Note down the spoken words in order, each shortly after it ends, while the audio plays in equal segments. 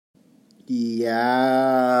Yo.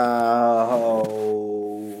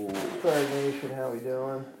 Sorry, Nation, how we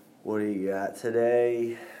doing? What do you got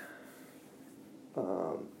today?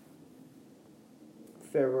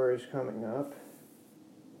 February's coming up.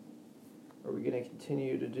 Are we gonna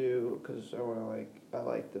continue to do? Because I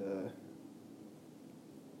like the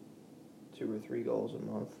 2 or 3 goals a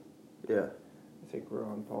month. Yeah. I think we're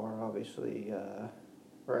on par, obviously.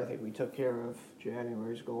 Or I think we took care of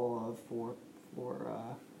January's goal of four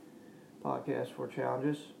podcasts, 4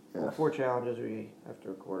 challenges. Yes. Well, 4 challenges we have to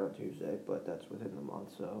record on Tuesday, but that's within the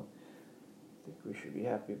month, so I think we should be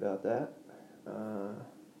happy about that.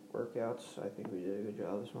 Workouts, I think we did a good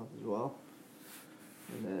job this month as well.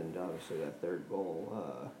 And then obviously that third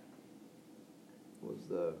goal was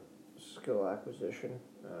the skill acquisition.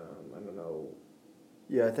 I don't know.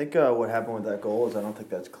 Yeah, I think what happened with that goal is I don't think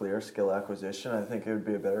that's clear, skill acquisition. I think it would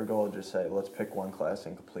be a better goal to just say, let's pick one class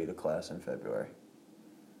and complete a class in February.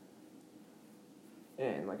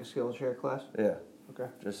 And like a skill share class? Yeah. Okay.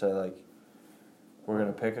 Just say, like, we're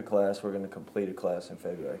going to pick a class, we're going to complete a class in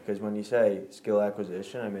February. Because when you say skill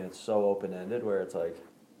acquisition, I mean, it's so open-ended where it's like,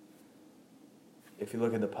 if you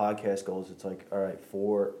look at the podcast goals, it's like, all right,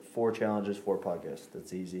 four challenges, 4 podcasts.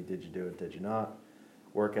 That's easy. Did you do it? Did you not?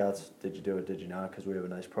 Workouts, did you do it? Did you not? Because we have a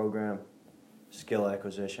nice program. Skill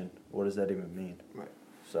acquisition, what does that even mean? Right.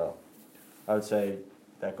 So I would say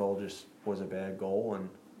that goal just was a bad goal, and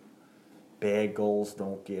bad goals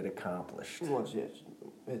don't get accomplished. Well,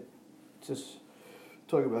 it's just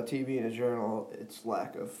talking about TV in a journal, it's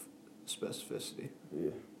lack of specificity.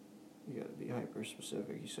 Yeah. You got to be hyper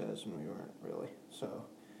specific, he says, and we weren't really. So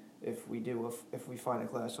if we find a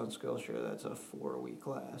class on Skillshare that's a 4-week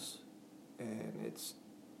class, and it's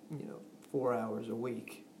 4 hours a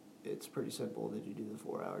week, it's pretty simple. Did you do the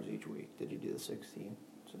 4 hours each week? Did you do the 16?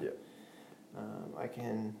 So, Yeah.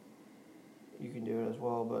 You can do it as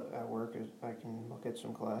well, but at work I can look at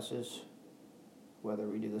some classes, whether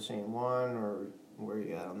we do the same one or where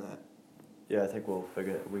you at on that. Yeah, I think we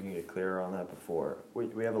can get clearer on that before.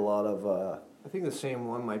 We have a lot of... I think the same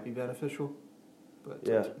one might be beneficial, but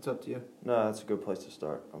it's up to you. No, that's a good place to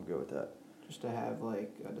start. I'm good with that. Just to have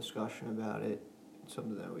like a discussion about it,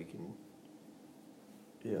 something that we can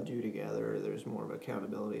do together. There's more of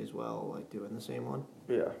accountability as well, like doing the same one.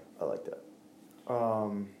 Yeah, I like that.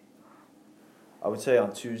 I would say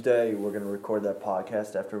on Tuesday we're going to record that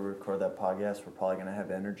podcast. After we record that podcast, we're probably going to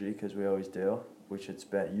have energy because we always do. We should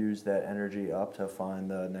use that energy up to find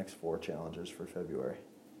the next 4 challenges for February.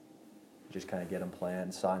 Just kind of get them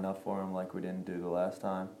planned, sign up for them like we didn't do the last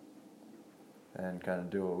time, and kind of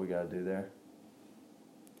do what we got to do there.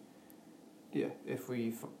 Yeah, if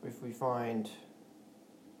we find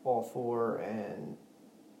all 4 and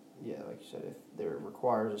like you said, if there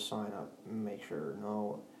requires a sign up, make sure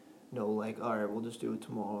no like, all right, we'll just do it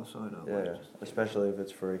tomorrow, sign up. Yeah, especially if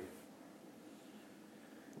it's free.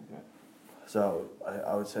 Okay. So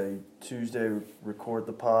I would say Tuesday record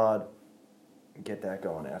the pod, get that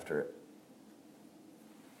going after it.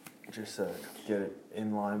 Just get it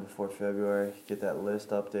in line before February, get that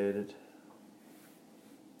list updated.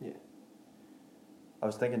 Yeah. I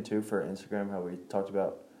was thinking too for Instagram how we talked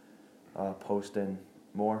about posting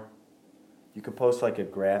more. You could post like a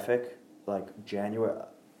graphic, like January.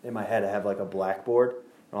 In my head I have like a blackboard,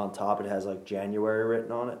 and on top it has like January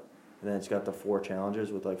written on it. And then it's got the 4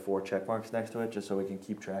 challenges with like 4 check marks next to it, just so we can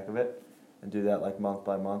keep track of it. And do that like month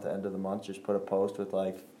by month, end of the month. Just put a post with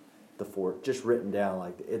like the 4, just written down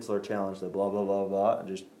like the Itzler challenge, the blah, blah, blah, blah, and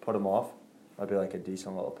just put them off. That'd be like a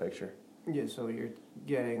decent little picture. Yeah, so you're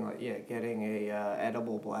getting a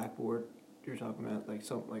edible blackboard. You're talking about like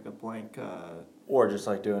something like a blank. Or just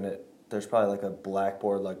like doing it. There's probably like a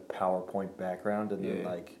blackboard like PowerPoint background, and then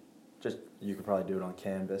like just you could probably do it on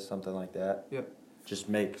Canvas, something like that. Yep. Just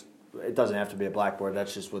it doesn't have to be a blackboard.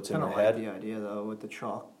 That's just what's in my Like head. the idea though with the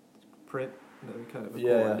chalk print. That'd be kind of a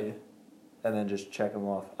cool idea. And then just check them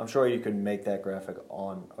off. I'm sure you can make that graphic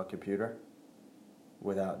on a computer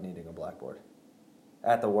without needing a blackboard.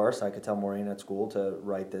 At the worst, I could tell Maureen at school to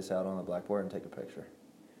write this out on a blackboard and take a picture.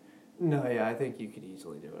 No, yeah, I think you could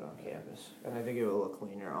easily do it on Canvas, and I think it would look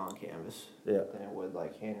cleaner on Canvas than it would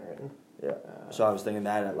like handwritten. Yeah. So I was thinking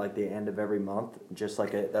that at like the end of every month, just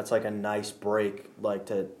like that's like a nice break, like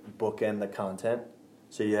to bookend the content.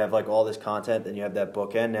 So you have like all this content, then you have that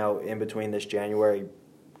bookend. Now in between this January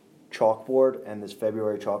chalkboard and this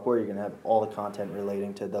February chalkboard, you're gonna have all the content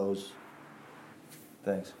relating to those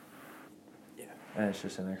things. Yeah. And it's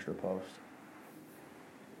just an extra post.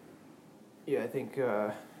 Yeah, I think,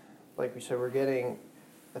 like we said,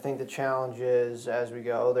 I think the challenges as we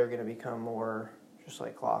go, they're going to become more just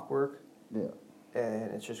like clockwork. Yeah.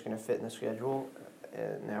 And it's just going to fit in the schedule.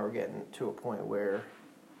 and now we're getting to a point where,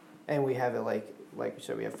 and we have it like you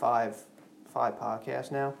said, we have five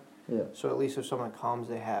podcasts now. Yeah. So at least if someone comes,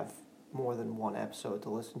 they have more than one episode to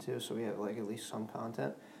listen to, so we have like at least some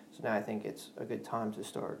content. So now I think it's a good time to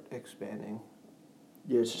start expanding.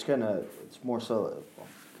 Yeah, it's just it's more so,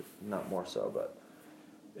 not more so, but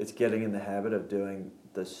it's getting in the habit of doing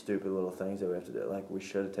the stupid little things that we have to do. Like, we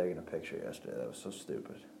should have taken a picture yesterday. That was so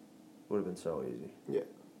stupid. Would have been so easy. Yeah.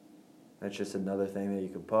 It's just another thing that you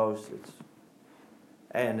can post.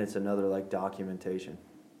 It's another, like, documentation.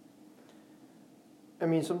 I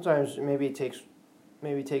mean, sometimes maybe it takes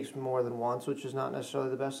more than once, which is not necessarily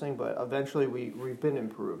the best thing, but eventually we've been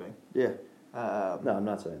improving. Yeah. No, I'm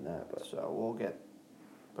not saying that, but so we'll get.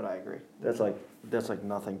 But I agree. That's like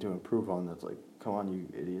nothing to improve on. That's like, come on, you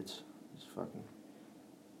idiots. Just fucking.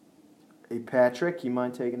 Hey, Patrick, you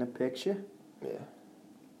mind taking a picture? Yeah.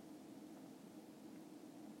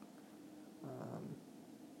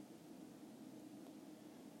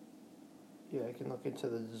 Yeah, I can look into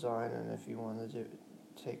the design, and if you want to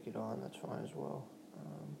take it on, that's fine as well.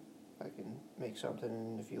 I can make something,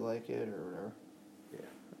 and if you like it or whatever. Yeah,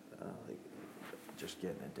 like just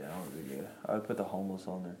getting it down would be good. I would put the homeless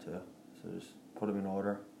on there too, so just put them in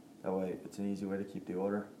order. That way, it's an easy way to keep the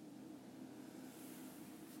order.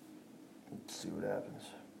 Let's see what happens.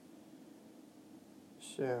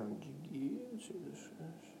 Sounds good. Let's see this.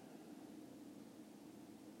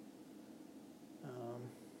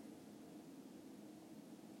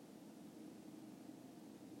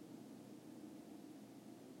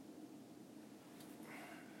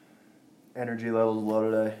 Energy levels low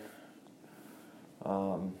today.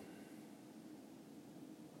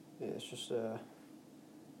 Yeah, it's just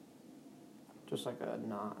like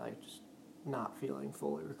not feeling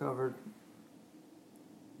fully recovered.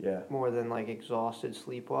 Yeah. More than like exhausted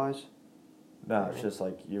sleep wise. No, it's just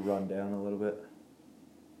like you run down a little bit.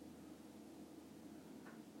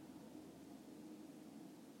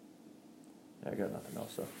 Yeah, I got nothing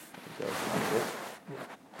else, so I think that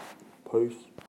was it. Peace.